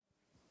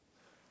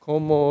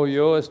Como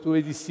yo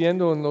estuve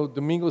diciendo en los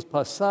domingos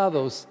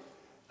pasados,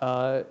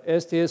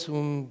 este es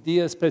un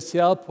día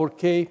especial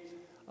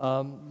porque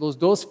los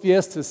dos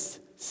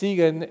fiestas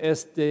siguen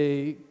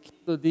este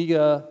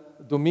día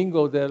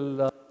domingo de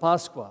la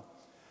Pascua.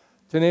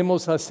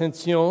 Tenemos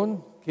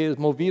Ascensión, que es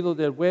movido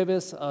del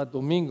jueves a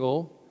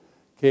domingo,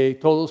 que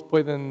todos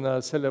pueden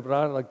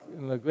celebrar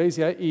en la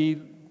iglesia, y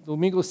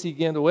domingo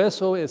siguiendo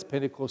eso es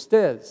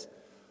Pentecostés,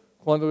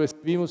 cuando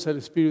recibimos el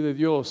Espíritu de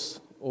Dios,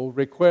 o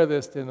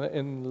recuerdes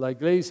en la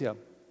iglesia.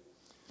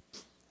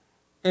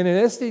 En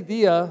este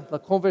día, la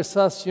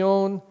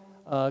conversación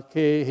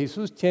que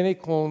Jesús tiene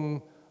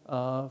con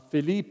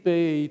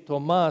Felipe y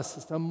Tomás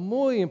está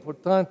muy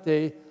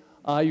importante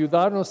a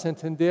ayudarnos a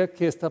entender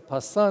qué está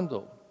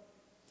pasando.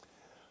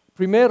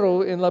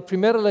 Primero, en la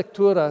primera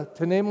lectura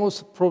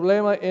tenemos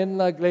problema en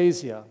la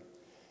iglesia,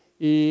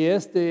 y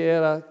este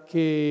era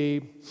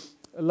que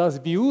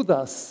las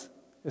viudas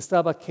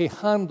estaban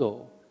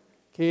quejando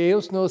que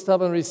ellos no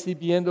estaban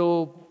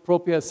recibiendo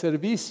propio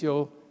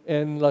servicio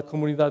en la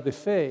comunidad de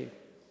fe.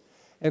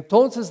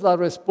 Entonces la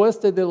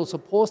respuesta de los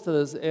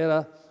apóstoles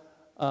era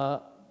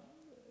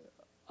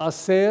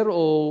hacer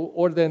o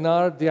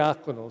ordenar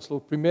diáconos,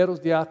 los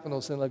primeros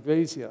diáconos en la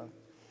iglesia.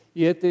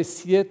 Y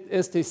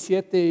estos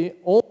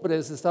 7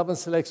 hombres estaban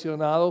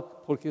seleccionados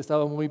porque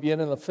estaban muy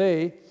bien en la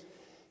fe,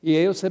 y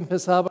ellos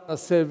empezaban a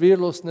servir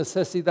las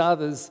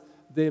necesidades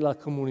de la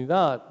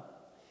comunidad.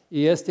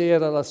 Y esta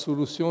era la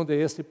solución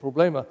de este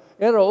problema.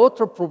 Era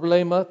otro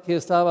problema que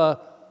estaba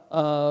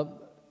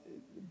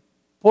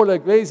por la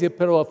iglesia,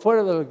 pero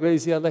afuera de la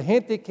iglesia, la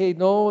gente que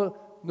no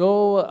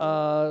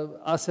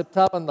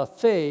aceptaban la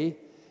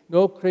fe,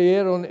 no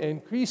creyeron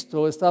en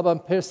Cristo,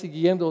 estaban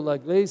persiguiendo la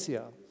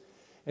iglesia.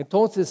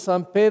 Entonces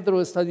San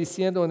Pedro está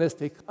diciendo en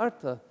esta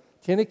carta,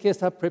 tiene que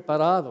estar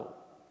preparado.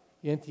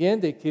 Y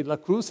entiende que la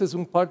cruz es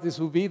un parte de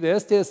su vida.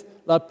 Esta es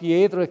la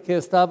piedra que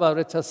estaba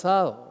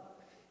rechazada.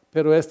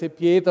 Pero esta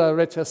piedra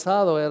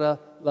rechazada era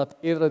la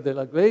piedra de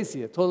la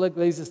iglesia. Toda la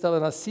iglesia estaba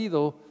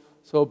nacida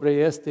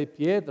sobre esta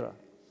piedra.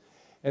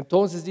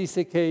 Entonces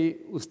dice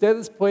que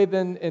ustedes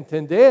pueden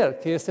entender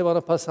que esto va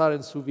a pasar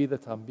en su vida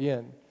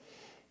también.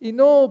 Y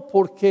no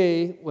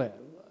porque, bueno,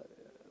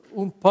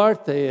 un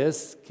parte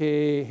es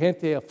que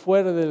gente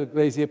afuera de la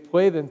iglesia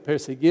pueden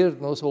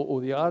perseguirnos o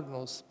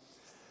odiarnos.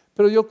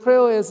 Pero yo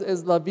creo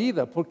es la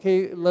vida,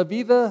 porque la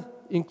vida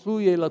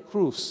incluye la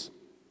cruz.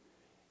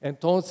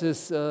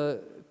 Entonces,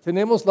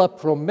 tenemos la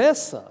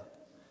promesa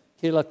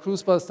que la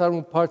cruz va a estar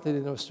en parte de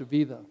nuestra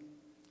vida.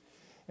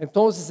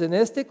 Entonces, en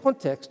este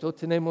contexto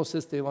tenemos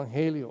este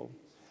evangelio.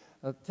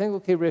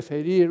 Tengo que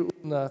referir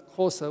una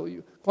cosa.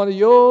 Cuando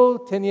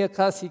yo tenía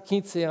casi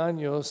 15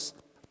 años,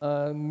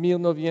 en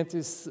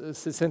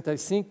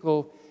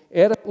 1965,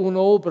 era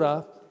una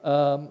obra,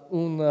 a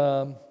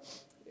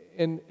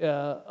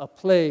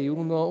play,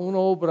 una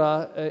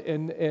obra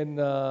en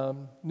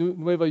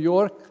Nueva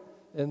York,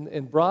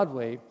 en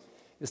Broadway.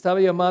 Estaba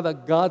llamada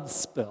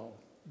Godspell.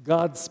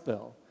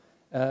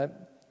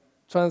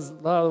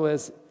 Trasladado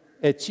es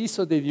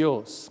hechizo de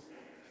Dios.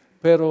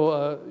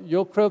 Pero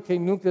yo creo que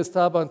nunca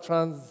estaban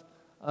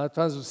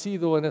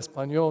traducido en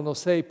español, no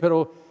sé.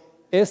 Pero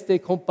esta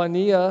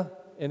compañía,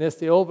 en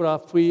esta obra,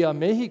 fui a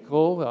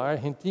México, a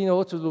Argentina, a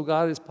otros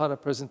lugares para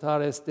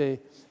presentar esta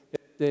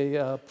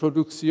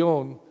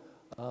producción.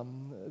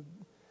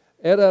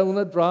 Era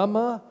un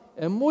drama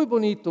muy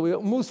bonito,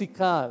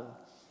 musical.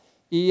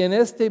 Y en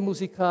este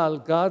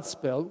musical,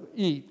 Godspell,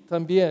 y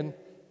también,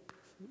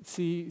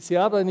 si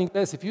habla en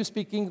inglés, if you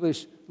speak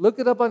English, look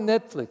it up on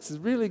Netflix. It's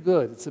really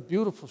good. It's a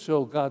beautiful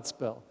show,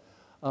 Godspell.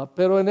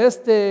 Pero en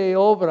esta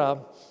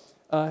obra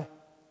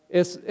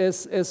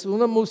es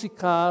una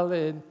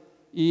musical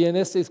y en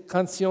estas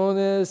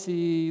canciones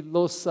y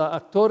los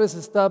actores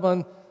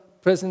estaban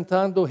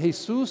presentando a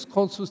Jesús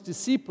con sus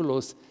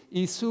discípulos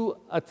y su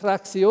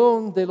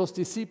atracción de los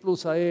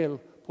discípulos a Él.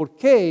 ¿Por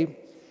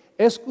qué?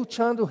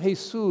 Escuchando a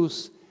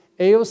Jesús,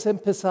 ellos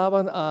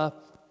empezaban a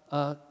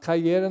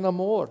caer en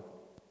amor.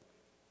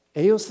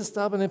 Ellos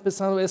estaban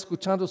empezando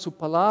escuchando sus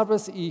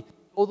palabras y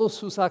todas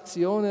sus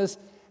acciones.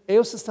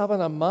 Ellos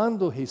estaban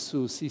amando a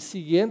Jesús y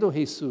siguiendo a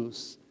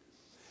Jesús.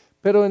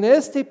 Pero en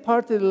esta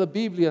parte de la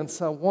Biblia, en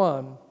San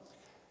Juan,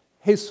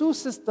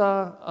 Jesús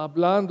está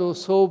hablando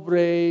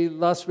sobre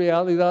las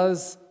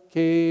realidades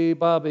que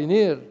va a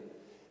venir.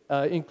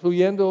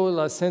 Incluyendo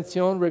la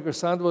ascensión,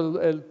 regresando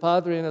el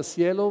Padre en el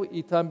cielo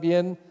y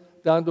también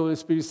dando el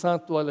Espíritu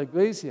Santo a la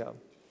iglesia.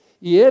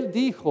 Y Él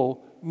dijo,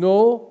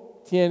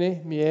 no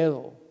tiene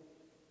miedo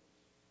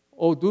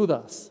o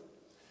dudas.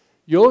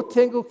 Yo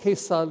tengo que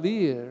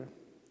salir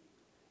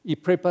y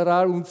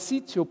preparar un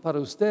sitio para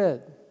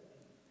usted.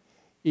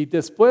 Y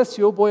después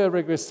yo voy a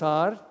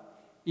regresar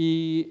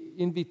y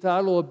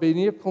invitarlo a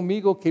venir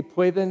conmigo, que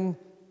pueden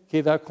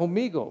quedar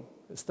conmigo,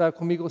 estar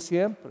conmigo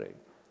siempre.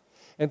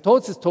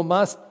 Entonces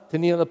Tomás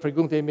tenía la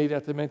pregunta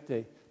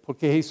inmediatamente,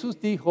 porque Jesús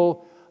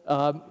dijo,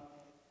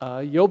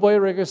 yo voy a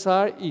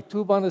regresar y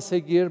tú vas a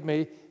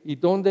seguirme, y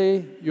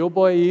donde yo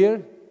voy a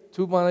ir,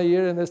 tú vas a ir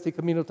en este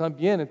camino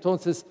también.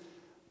 Entonces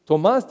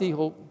Tomás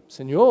dijo,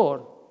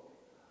 Señor,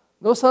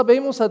 no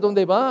sabemos a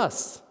dónde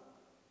vas.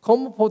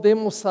 ¿Cómo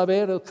podemos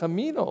saber el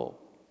camino?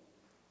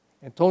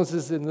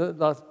 Entonces, en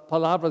las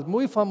palabras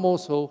muy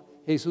famosas,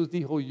 Jesús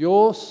dijo,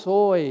 yo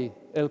soy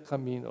el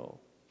camino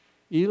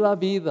y la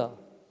vida.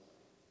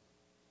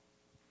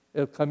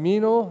 El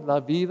camino, la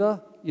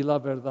vida y la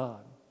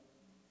verdad.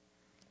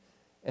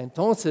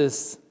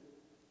 Entonces,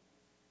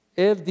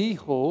 él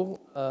dijo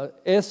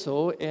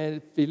eso,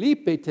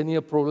 Felipe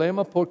tenía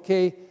problema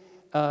porque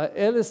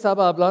él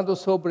estaba hablando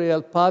sobre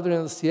el Padre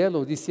en el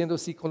cielo, diciendo,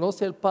 si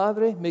conoce al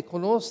Padre, me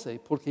conoce,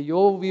 porque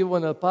yo vivo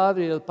en el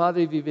Padre y el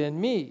Padre vive en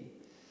mí.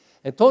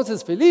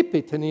 Entonces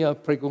Felipe tenía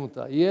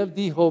pregunta y él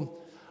dijo,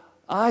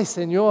 ay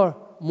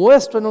Señor,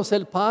 muéstranos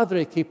el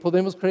Padre, que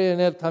podemos creer en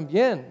Él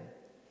también.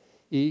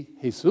 Y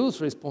Jesús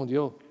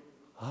respondió,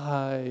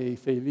 ay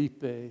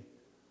Felipe,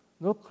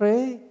 ¿no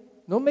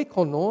cree? ¿No me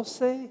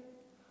conoce?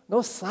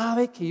 ¿No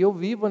sabe que yo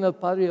vivo en el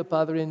Padre y el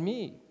Padre en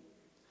mí?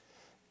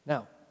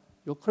 Now,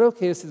 yo creo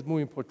que eso es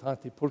muy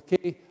importante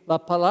porque la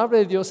palabra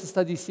de Dios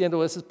está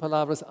diciendo esas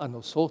palabras a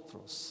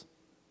nosotros.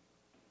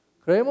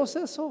 ¿Creemos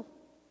eso?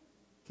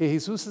 Que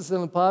Jesús es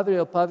en el Padre y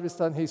el Padre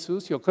está en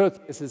Jesús. Yo creo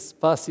que eso es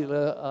fácil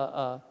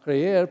a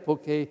creer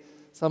porque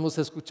estamos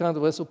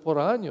escuchando eso por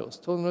años,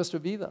 toda nuestra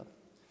vida.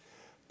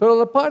 Pero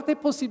la parte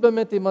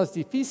posiblemente más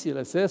difícil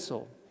es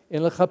eso.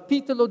 En el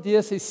capítulo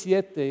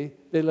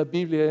 17 de la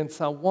Biblia en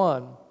San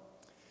Juan,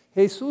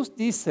 Jesús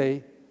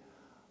dice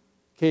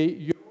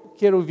que yo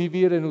quiero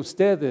vivir en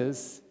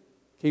ustedes,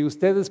 que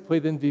ustedes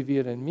pueden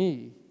vivir en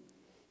mí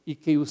y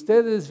que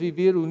ustedes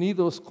vivir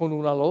unidos con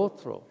uno al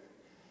otro.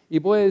 Y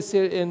voy a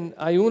decir,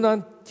 hay un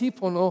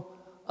antífono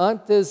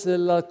antes de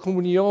la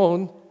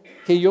comunión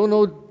que yo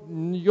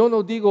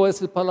no digo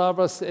esas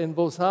palabras en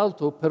voz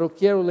alta, pero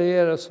quiero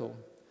leer eso.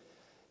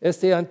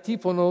 Este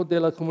antífono de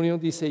la comunión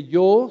dice,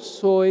 yo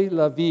soy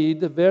la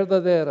vid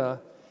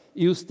verdadera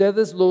y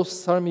ustedes los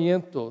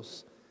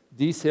sarmientos,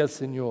 dice el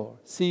Señor.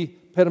 Si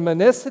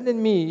permanecen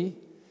en mí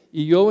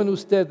y yo en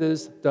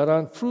ustedes,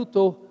 darán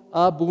fruto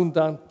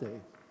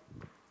abundante.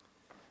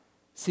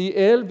 Si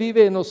Él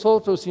vive en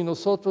nosotros y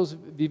nosotros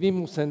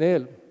vivimos en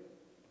Él.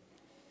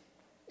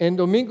 En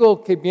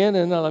domingo que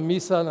vienen a la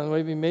misa a las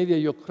 9:30,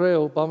 yo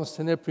creo, vamos a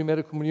tener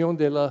primera comunión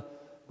del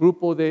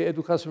grupo de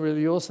educación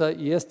religiosa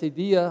y este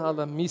día a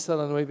la misa a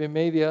las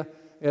 9:30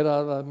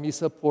 era la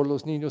misa por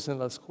los niños en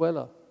la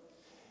escuela.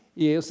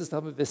 Y ellos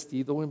estaban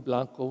vestidos en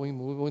blanco y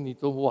muy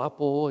bonito,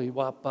 guapo y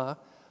guapa,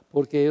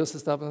 porque ellos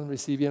estaban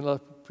recibiendo la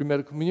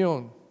primera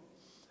comunión.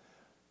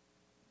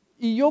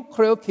 Y yo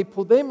creo que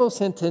podemos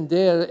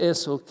entender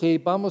eso, que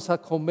vamos a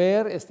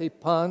comer este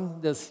pan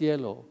del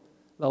cielo,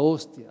 la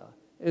hostia,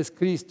 es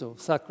Cristo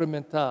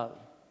sacramental.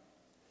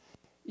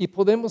 Y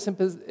podemos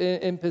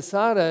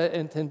empezar a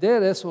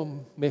entender eso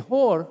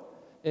mejor,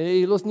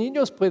 y los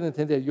niños pueden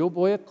entender, yo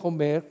voy a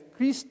comer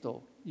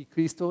Cristo, y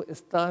Cristo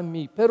está en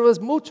mí. Pero es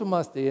mucho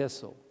más de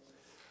eso,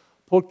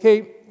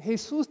 porque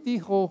Jesús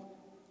dijo,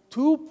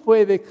 tú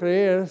puedes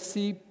creer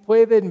si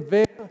pueden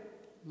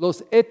ver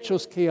los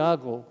hechos que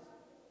hago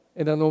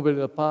en el nombre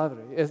del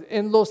Padre.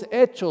 En los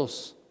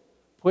hechos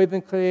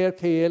pueden creer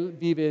que Él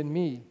vive en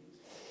mí.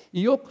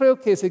 Y yo creo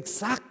que es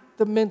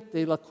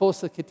exactamente la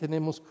cosa que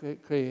tenemos que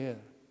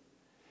creer.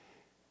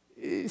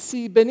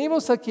 Si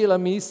venimos aquí a la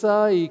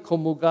misa y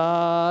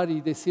comulgar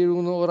y decir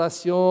una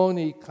oración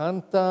y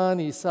cantan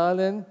y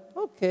salen,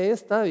 ok,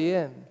 está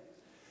bien.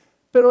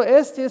 Pero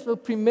este es el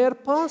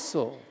primer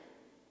paso.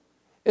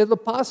 Es los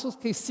pasos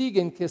que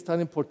siguen que es tan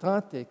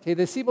importante, que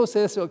decimos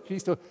eso a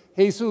Cristo.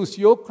 Jesús,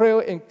 yo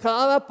creo en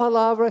cada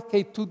palabra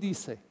que tú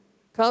dices,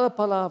 cada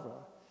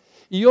palabra.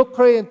 Y yo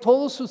creo en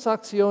todas sus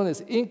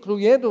acciones,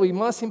 incluyendo, y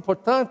más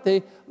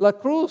importante, la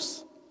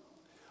cruz.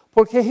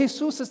 Porque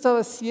Jesús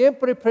estaba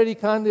siempre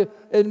predicando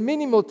el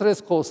mínimo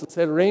 3 cosas,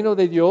 el reino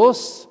de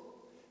Dios,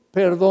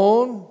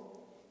 perdón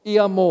y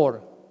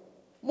amor.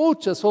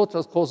 Muchas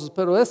otras cosas,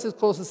 pero esas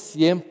cosas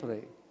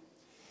siempre.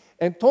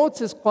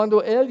 Entonces,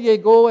 cuando Él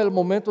llegó al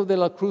momento de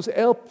la cruz,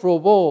 Él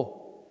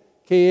probó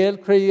que Él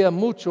creía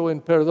mucho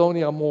en perdón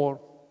y amor.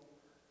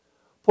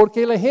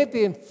 Porque la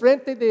gente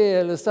enfrente de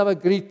Él estaba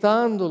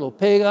gritándolo,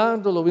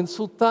 pegándolo,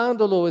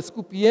 insultándolo,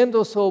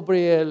 escupiendo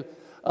sobre Él,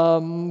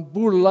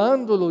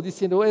 burlándolo,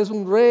 diciendo, es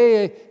un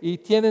rey y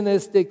tienen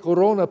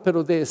corona,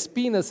 pero de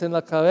espinas en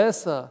la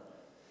cabeza.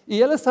 Y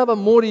Él estaba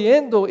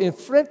muriendo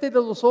enfrente de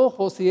los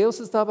ojos y ellos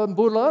estaban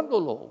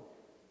burlándolo.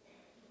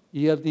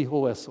 Y Él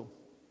dijo eso.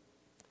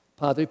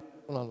 Padre,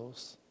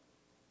 perdónalos,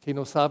 que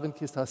no saben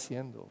qué está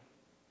haciendo.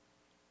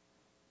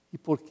 ¿Y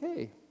por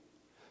qué?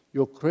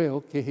 Yo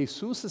creo que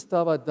Jesús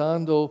estaba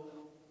dando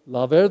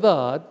la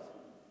verdad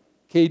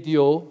que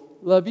dio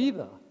la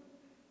vida.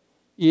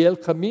 Y el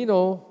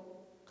camino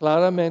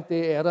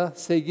claramente era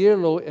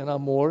seguirlo en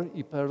amor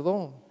y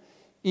perdón.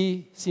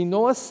 Y si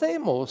no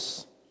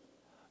hacemos,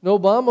 no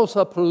vamos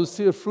a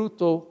producir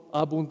fruto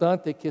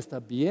abundante que está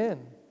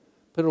bien,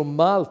 pero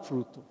mal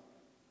fruto.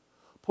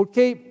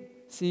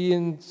 Porque si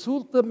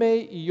insúltame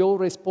y yo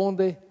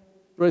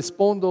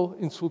respondo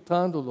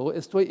insultándolo,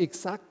 estoy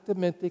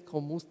exactamente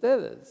como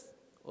ustedes.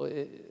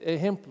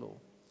 Ejemplo.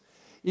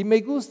 Y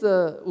me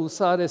gusta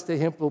usar este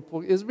ejemplo,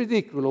 porque es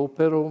ridículo,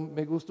 pero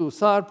me gusta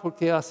usar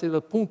porque hace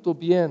el punto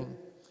bien.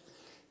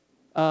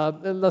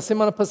 La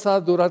semana pasada,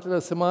 durante la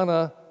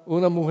semana,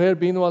 una mujer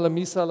vino a la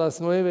misa a las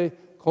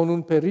 9 con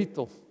un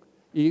perrito.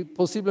 Y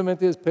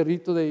posiblemente es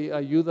perrito de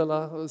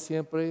ayúdala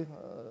siempre.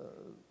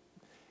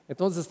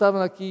 Entonces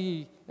estaban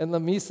aquí en la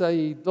misa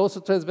y 2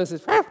 o 3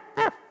 veces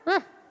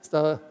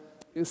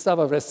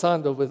estaba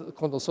rezando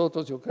con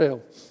nosotros, yo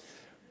creo.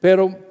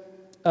 Pero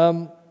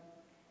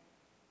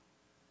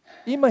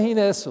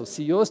imagina eso,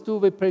 si yo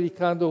estuve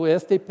predicando,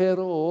 este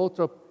perro o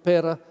otra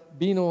perra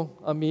vino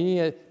a mí,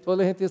 toda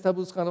la gente está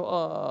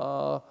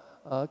buscando,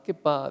 qué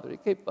padre,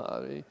 qué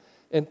padre.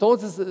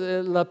 Entonces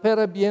la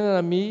perra viene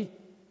a mí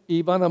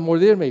y van a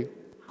morderme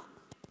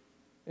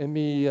en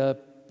mi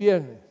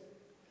pierna.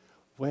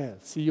 Bueno,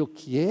 si yo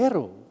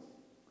quiero,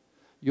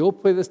 yo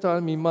puedo estar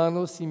en mis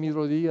manos y mis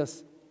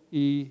rodillas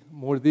y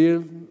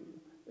morder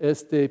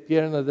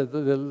pierna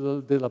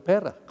de la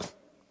perra.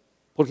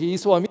 Porque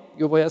hizo a mí,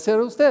 yo voy a hacer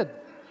a usted.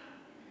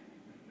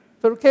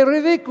 Pero qué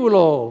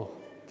ridículo,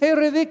 qué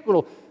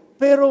ridículo.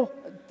 Pero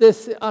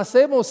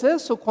hacemos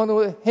eso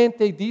cuando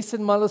gente dice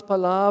malas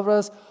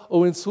palabras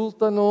o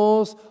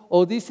insultanos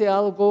o dice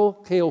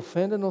algo que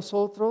ofende a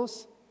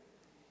nosotros.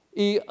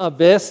 Y a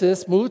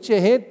veces mucha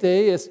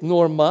gente es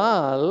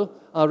normal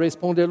a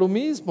responder lo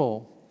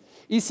mismo.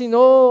 Y si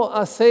no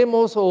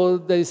hacemos o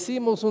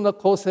decimos una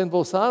cosa en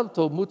voz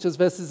alta, muchas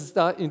veces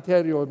está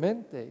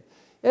interiormente.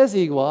 Es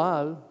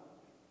igual.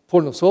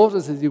 Por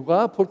nosotros es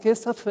igual porque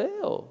está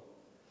feo.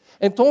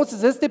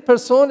 Entonces, esta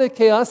persona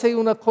que hace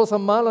una cosa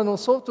mala a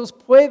nosotros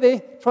puede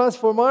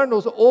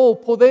transformarnos o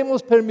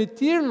podemos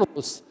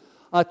permitirlos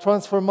a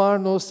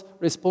transformarnos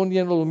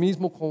respondiendo lo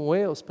mismo como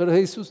ellos. Pero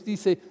Jesús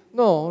dice,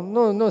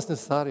 no es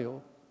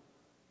necesario.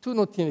 Tú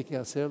no tienes que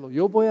hacerlo.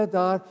 Yo voy a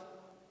dar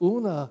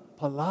una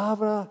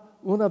palabra,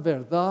 una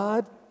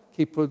verdad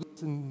que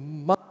produce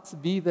más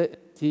vida en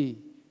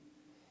ti.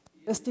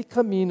 Este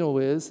camino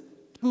es,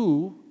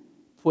 tú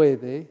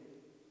puedes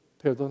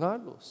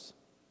perdonarlos.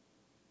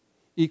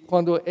 Y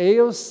cuando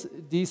ellos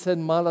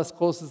dicen malas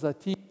cosas a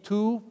ti,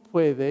 tú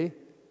puedes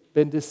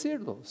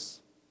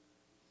bendecirlos.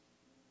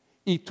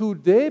 Y tú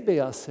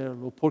debes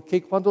hacerlo,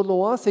 porque cuando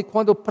lo hace,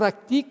 cuando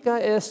practica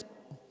eso,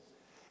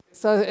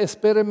 está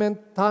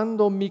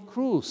experimentando mi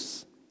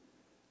cruz.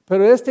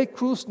 Pero esta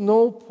cruz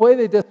no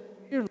puede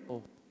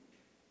destruirlo.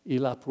 Y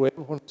la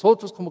prueba con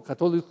nosotros como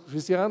católicos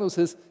cristianos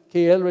es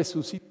que Él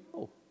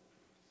resucitó.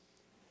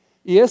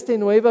 Y esta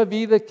nueva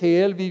vida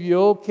que Él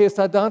vivió, que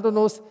está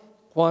dándonos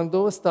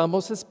cuando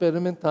estamos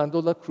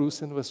experimentando la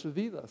cruz en nuestras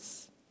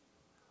vidas.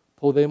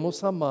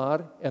 Podemos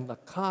amar en la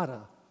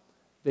cara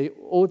de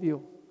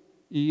odio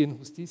y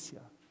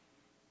injusticia.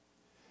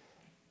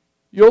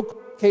 Yo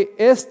creo que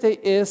este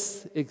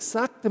es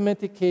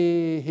exactamente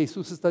que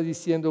Jesús está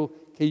diciendo,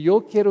 que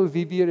yo quiero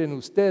vivir en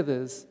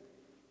ustedes,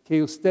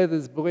 que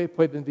ustedes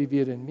pueden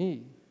vivir en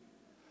mí.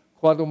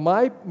 Cuando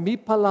mi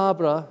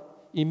palabra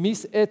y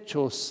mis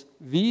hechos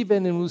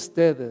viven en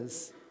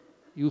ustedes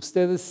y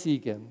ustedes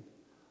siguen,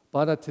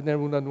 van a tener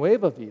una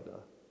nueva vida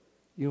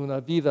y una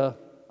vida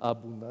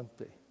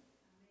abundante.